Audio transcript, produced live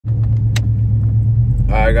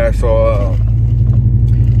Alright guys, so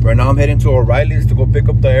right now I'm heading to O'Reilly's to go pick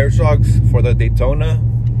up the air shocks for the Daytona.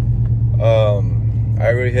 I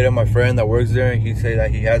already hit up my friend that works there, and he said that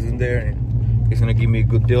he has them there and he's gonna give me a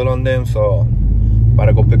good deal on them, so I'm about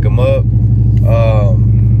to go pick them up.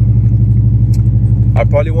 I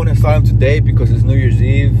probably won't install them today because it's New Year's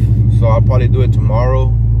Eve, so I'll probably do it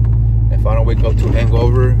tomorrow if I don't wake up too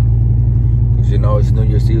hangover, because you know it's New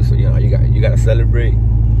Year's Eve, so you know you gotta celebrate.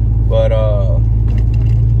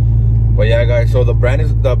 But yeah guys, so the brand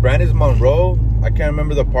is Monroe. I can't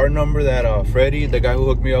remember the part number that Freddie, the guy who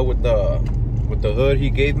hooked me up with the hood, he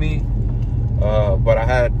gave me, but I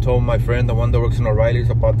had told my friend, the one that works in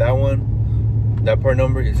O'Reilly's, about that part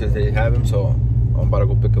number. He says they have him, so I'm about to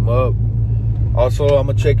go pick him up. Also, I'm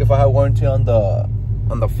gonna check if I have warranty on the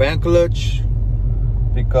fan clutch,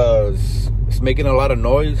 because it's making a lot of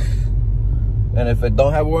noise, and if it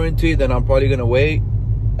don't have warranty, then I'm probably gonna wait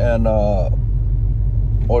and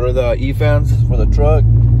order the e-fans for the truck.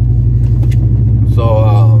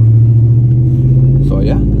 So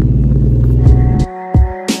yeah,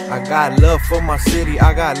 I got love for my city,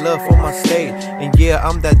 I got love for my state, and yeah,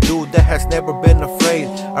 I'm that dude that has never been afraid.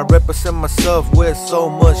 I represent myself with so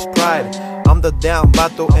much pride. I'm the damn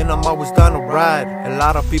vato and I'm always down to ride. A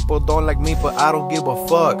lot of people don't like me, but I don't give a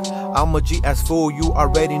fuck. I'm a G-ass fool, you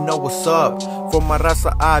already know what's up. For my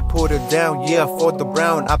raza, I put it down, yeah, for the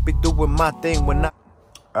brown, I be doing my thing when I...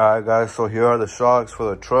 Alright guys, so here are the shocks for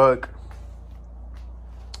the truck.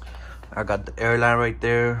 I got the airline right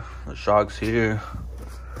there, the shocks here.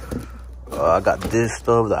 I got this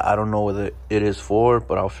stuff that I don't know what it is for,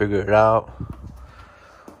 but I'll figure it out.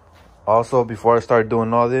 Also, before I start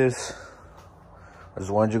doing all this, I just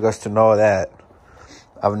wanted you guys to know that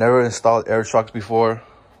I've never installed air shocks before.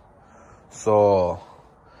 So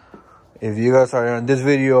if you guys are in this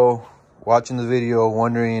video, watching the video,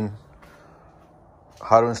 wondering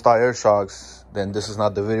how to install air shocks, then this is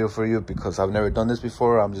not the video for you, because I've never done this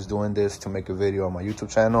before. I'm just doing this to make a video on my YouTube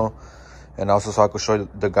channel, and also so I could show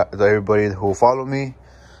everybody who follow me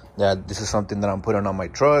that this is something that I'm putting on my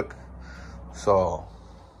truck. So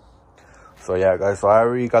yeah guys, so I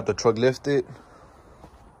already got the truck lifted.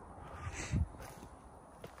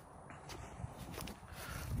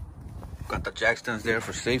 Got the jack stands there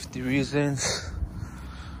for safety reasons.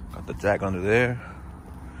 Got the jack under there,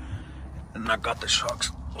 and I got the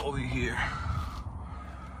shocks over here.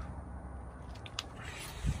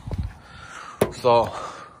 So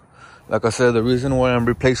like I said, the reason why I'm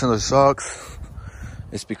replacing the shocks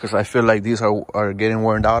is because I feel like these are getting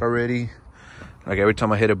worn out already. Like every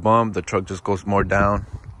time I hit a bump, the truck just goes more down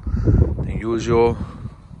than usual.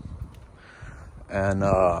 And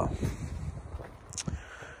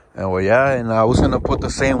well, yeah, and I was gonna put the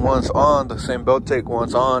same ones on, the same belt take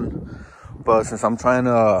ones on, but since I'm trying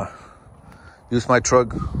to use my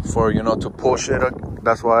truck for, you know, to pull shit,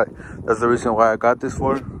 that's the reason why I got this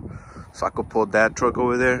for, so I could pull that truck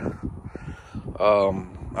over there.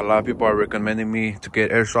 A lot of people are recommending me to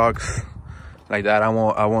get air shocks like that. I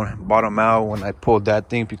won't bottom out when I pull that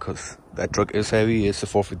thing, because that truck is heavy. It's a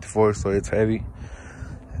 454, so it's heavy.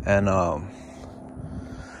 And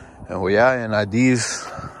well, yeah, and these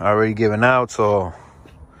are already given out, so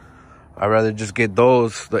I'd rather just get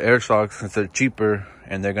those, the air shocks, since they're cheaper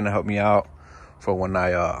and they're gonna help me out for when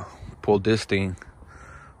I pull this thing.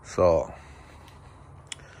 So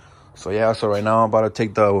yeah, so right now I'm about to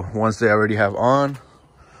take the ones they already have on.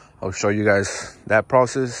 I'll show you guys that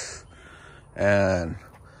process, and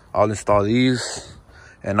I'll install these,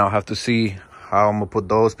 and I'll have to see how I'm gonna put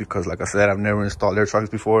those, because like I said, I've never installed air shocks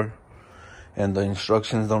before, and the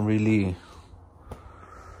instructions don't really...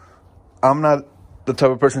 I'm not the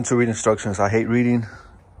type of person to read instructions. I hate reading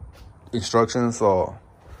instructions, so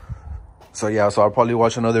yeah, so I'll probably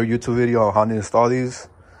watch another YouTube video on how to install these,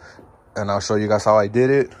 and I'll show you guys how I did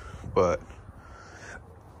it. But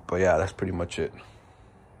yeah, that's pretty much it.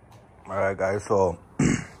 All right guys, so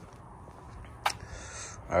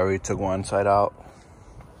I already took one side out.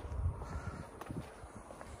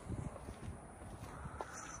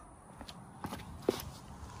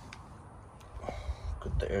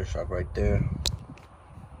 Put the air shock right there.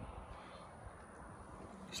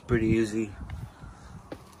 It's pretty easy.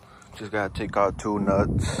 Just gotta take out two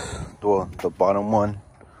nuts, well, the bottom one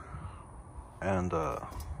and the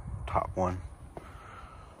top one,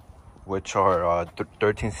 which are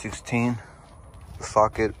 13/16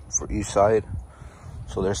 socket for each side.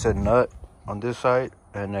 So there's a nut on this side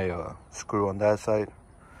and a screw on that side,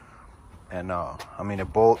 and a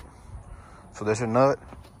bolt. So there's a nut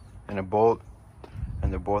and a bolt,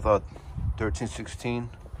 and they're both 13/16,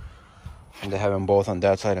 and they have them both on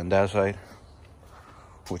that side and that side,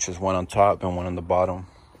 which is one on top and one on the bottom.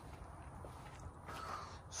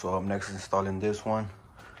 So I'm next installing this one.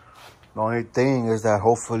 The only thing is that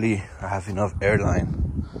hopefully I have enough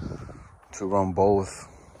airline to run both.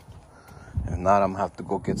 If not, I'm gonna have to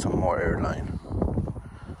go get some more airline.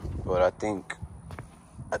 But I think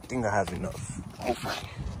I have enough, hopefully.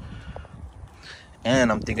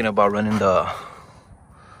 And I'm thinking about running the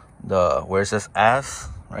where it says ass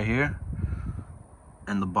right here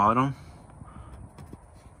and the bottom,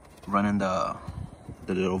 running the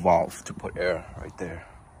little valve to put air right there.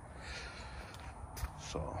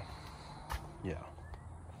 So yeah,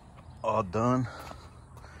 all done.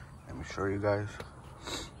 Let me show you guys.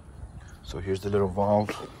 So here's the little valve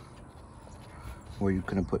where you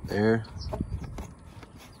can put air.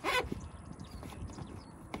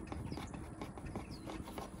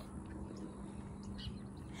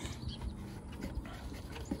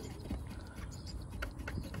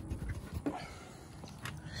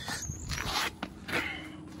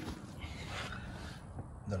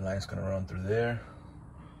 The line's gonna run through there,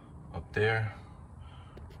 up there,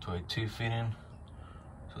 to a T-fitting,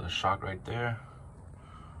 to the shock right there,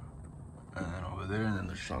 and then over there, and then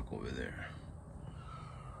the shock over there.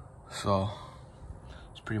 So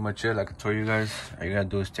that's pretty much it. Like I told you guys, all you gotta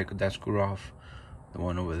do is take that screw off, the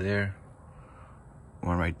one over there,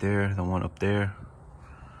 one right there, the one up there,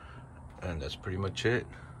 and that's pretty much it.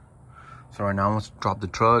 So right now I'm gonna drop the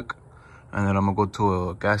truck, and then I'm gonna go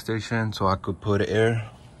to a gas station so I could put air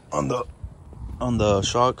on the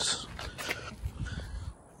shocks,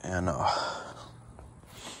 and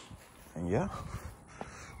yeah,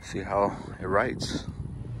 see how it rides.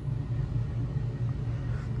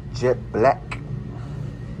 Jet black.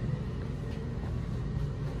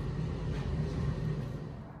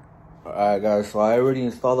 Alright guys, so I already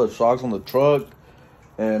installed the shocks on the truck,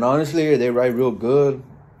 and honestly they ride real good.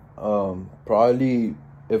 Probably,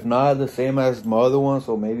 if not the same as my other one,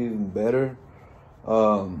 so maybe even better.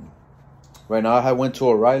 Right now I went to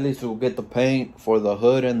O'Reilly's to get the paint for the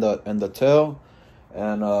hood and the tail,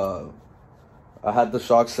 and I had the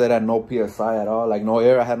shocks set at no PSI at all, like no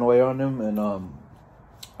air. I had no air on them, and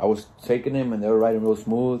I was taking them and they were riding real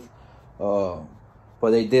smooth. But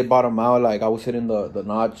they did bottom out. Like I was hitting the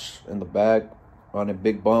notch in the back on a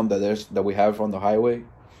big bump that we have on the highway,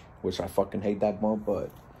 which I fucking hate that bump.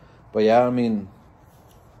 But yeah, I mean,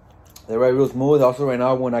 they ride real smooth. Also, right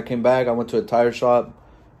now when I came back, I went to a tire shop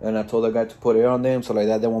and I told the guy to put air on them, so like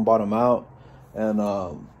that they won't bottom out. And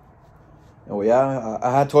well, yeah, I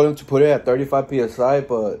had told him to put it at 35 psi,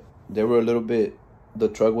 but they were a little bit. The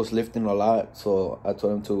truck was lifting a lot, so I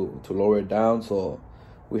told him to lower it down. So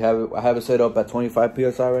I have it set up at 25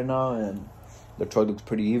 psi right now, and the truck looks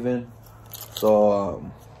pretty even. So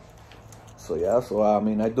yeah, so I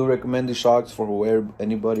mean, I do recommend these shocks for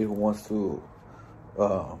anybody who wants to,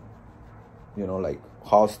 you know, like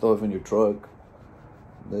haul stuff in your truck,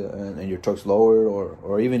 and your truck's lowered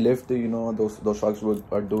or even lifted. You know, those shocks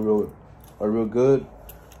are real good.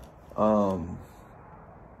 And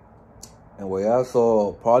well, yeah,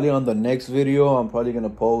 so probably on the next video, I'm probably gonna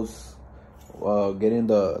post getting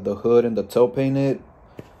the hood and the tail painted.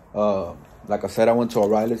 Like I said, I went to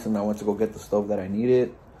O'Reilly's and I went to go get the stuff that I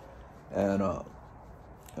needed. And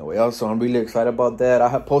well, yeah, so I'm really excited about that. I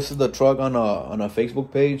have posted the truck on a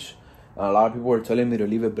Facebook page. A lot of people were telling me to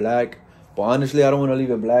leave it black, but honestly, I don't want to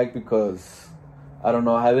leave it black because I don't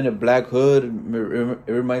know, having a black hood,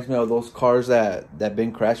 it reminds me of those cars that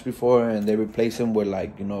been crashed before and they replace them with,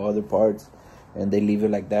 like, you know, other parts and they leave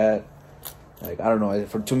it like that. Like, I don't know,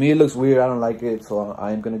 to me it looks weird. I don't like it, so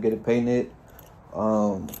I am gonna get it painted.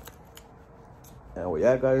 And well,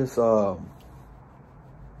 yeah guys, the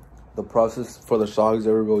process for the shocks,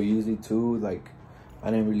 they were real easy too. Like,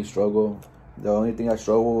 I didn't really struggle. The only thing I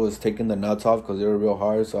struggled was taking the nuts off because they were real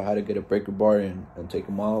hard, so I had to get a breaker bar and take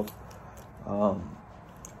them off.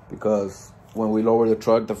 Because when we lowered the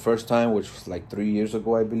truck the first time, which was like 3 years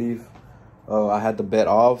ago, I believe, I had the bed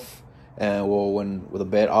off, and well, with the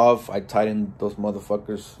bed off, I tightened those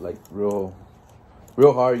motherfuckers like real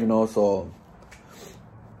hard, you know. So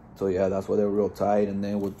yeah, that's why they were real tight. And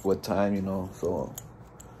then with time, you know, so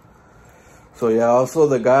yeah. Also,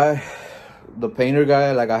 the painter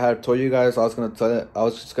guy, like I had told you guys, I was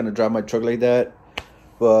just gonna drive my truck like that.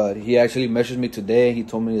 But he actually messaged me today. He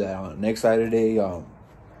told me that next Saturday to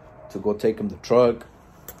go take him the truck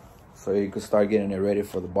so he could start getting it ready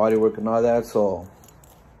for the body work and all that. So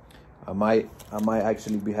I might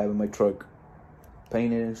actually be having my truck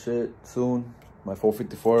painted and shit soon, my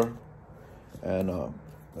 454, and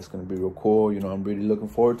that's gonna be real cool. You know, I'm really looking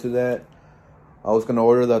forward to that. I was gonna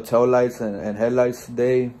order the tail lights and headlights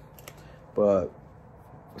today, but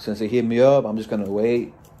since they hit me up, I'm just gonna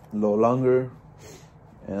wait a little longer.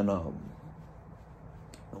 And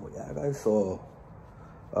yeah, guys, so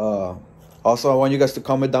also I want you guys to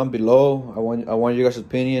comment down below. I want you guys'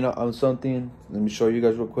 opinion on something. Let me show you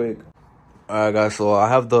guys real quick. All right, guys, so I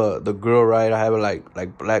have the grill, right? I have it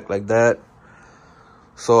like black like that.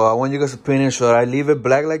 So I want you guys' opinion. Should I leave it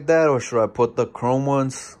black like that, or should I put the chrome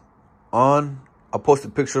ones on? I'll post a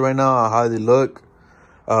picture right now on how they look.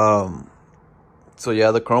 So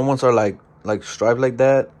yeah, the chrome ones are like striped like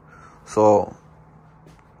that. So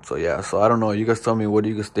yeah, so I don't know. You guys tell me, what do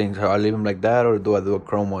you guys think? Should I leave them like that, or do I do a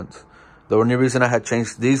chrome ones? The only reason I had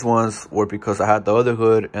changed these ones were because I had the other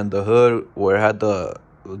hood, and the hood where it had the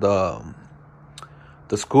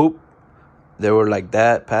scoop, they were like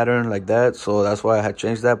that pattern, like that. So that's why I had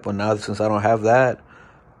changed that. But now since I don't have that,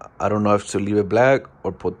 I don't know if to leave it black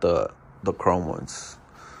or put the chrome ones.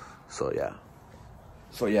 So yeah,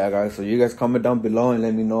 guys, so you guys comment down below and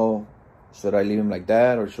let me know, should I leave them like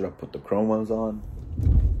that or should I put the chrome ones on?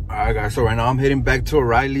 All right, guys, so right now I'm heading back to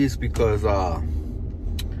O'Reilly's because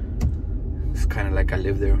it's kind of like I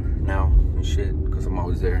live there now and shit, because I'm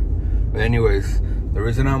always there. But anyways, the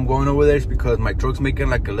reason I'm going over there is because my truck's making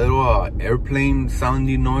like a little airplane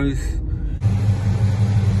sounding noise.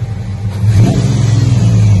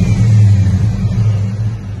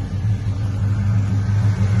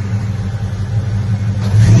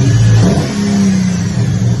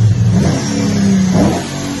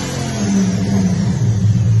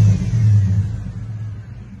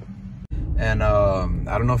 And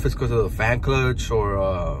I don't know if it's because of the fan clutch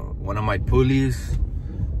or one of my pulleys.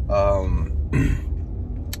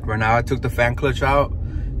 Right now I took the fan clutch out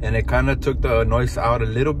and it kind of took the noise out a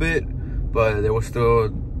little bit, but there was still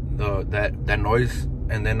that noise.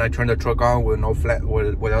 And then I turned the truck on with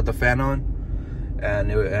without the fan on,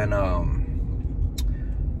 and it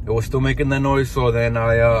was still making that noise. So then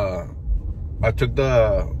I took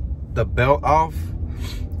the belt off,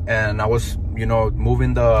 and I was, you know,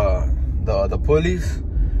 moving the pulleys,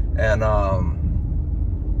 and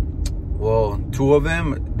well, two of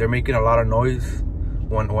them, they're making a lot of noise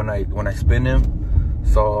when I spin them.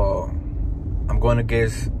 So I'm going to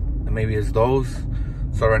guess maybe it's those.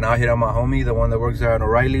 So right now I hit on my homie, the one that works there at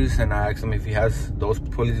O'Reilly's, and I asked him if he has those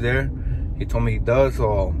pulleys there. He told me he does,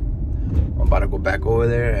 so I'm about to go back over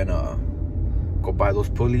there and go buy those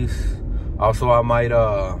pulleys. Also, I might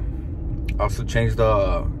also change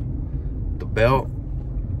the belt,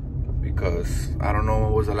 because I don't know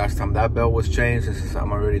when was the last time that belt was changed. And since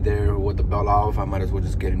I'm already there with the belt off, I might as well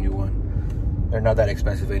just get a new one. They're not that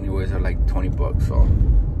expensive anyways, they're like 20 bucks. So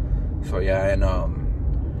yeah, and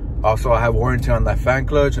also I have warranty on that fan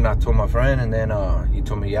clutch, and I told my friend, and then he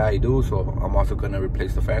told me, yeah, I do. So I'm also gonna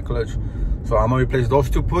replace the fan clutch. So I'm gonna replace those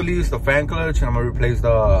two pulleys, the fan clutch, and I'm gonna replace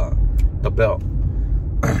the belt.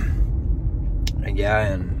 And yeah,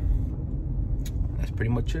 and that's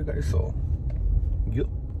pretty much it, guys. So yep.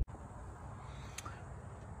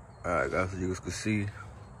 Alright, guys, as you guys can see,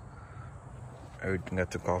 everything I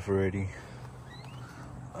took off already.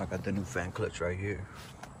 I got the new fan clutch right here.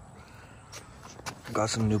 Got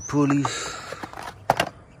some new pulleys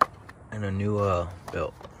and a new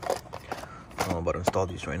belt. I'm about to install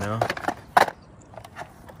these right now.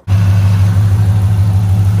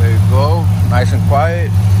 There you go, nice and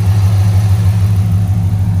quiet.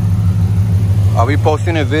 I'll be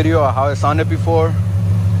posting a video of how it sounded before,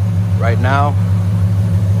 right now.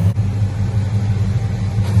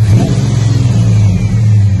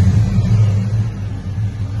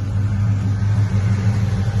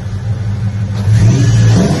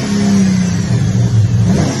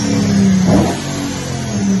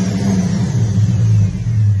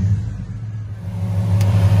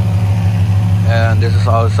 And this is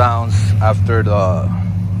how it sounds after the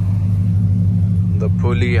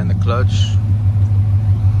pulley and the clutch.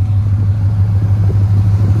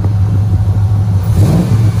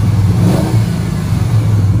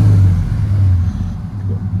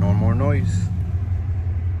 No more noise.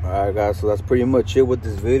 Alright, guys, so that's pretty much it with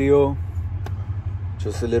this video.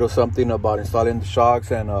 Just a little something about installing the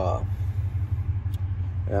shocks and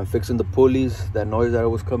fixing the pulleys, that noise that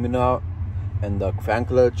was coming out, and the fan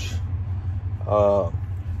clutch.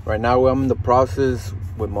 Right now I'm in the process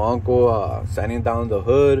with my uncle sanding down the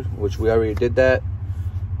hood, which we already did that.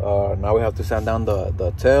 Now we have to sand down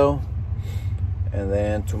the tail, and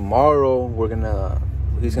then tomorrow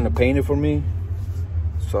he's gonna paint it for me.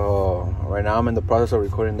 So right now I'm in the process of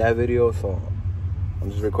recording that video, so I'm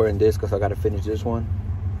just recording this because I gotta finish this one.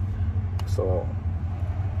 So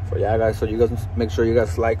yeah, guys, so you guys make sure you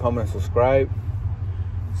guys like, comment, and subscribe.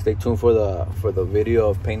 Stay tuned for the video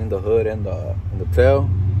of painting the hood and the tail.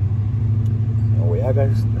 Oh yeah,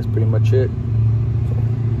 guys, that's pretty much it. So,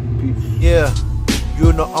 peace. Yeah,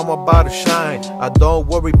 You know I'm about to shine. I don't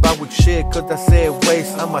worry about with shit, cause I say it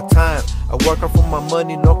waste of my time. I work hard for my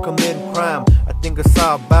money, no committing crime. I think it's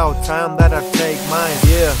all about time that I take mine,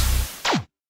 yeah.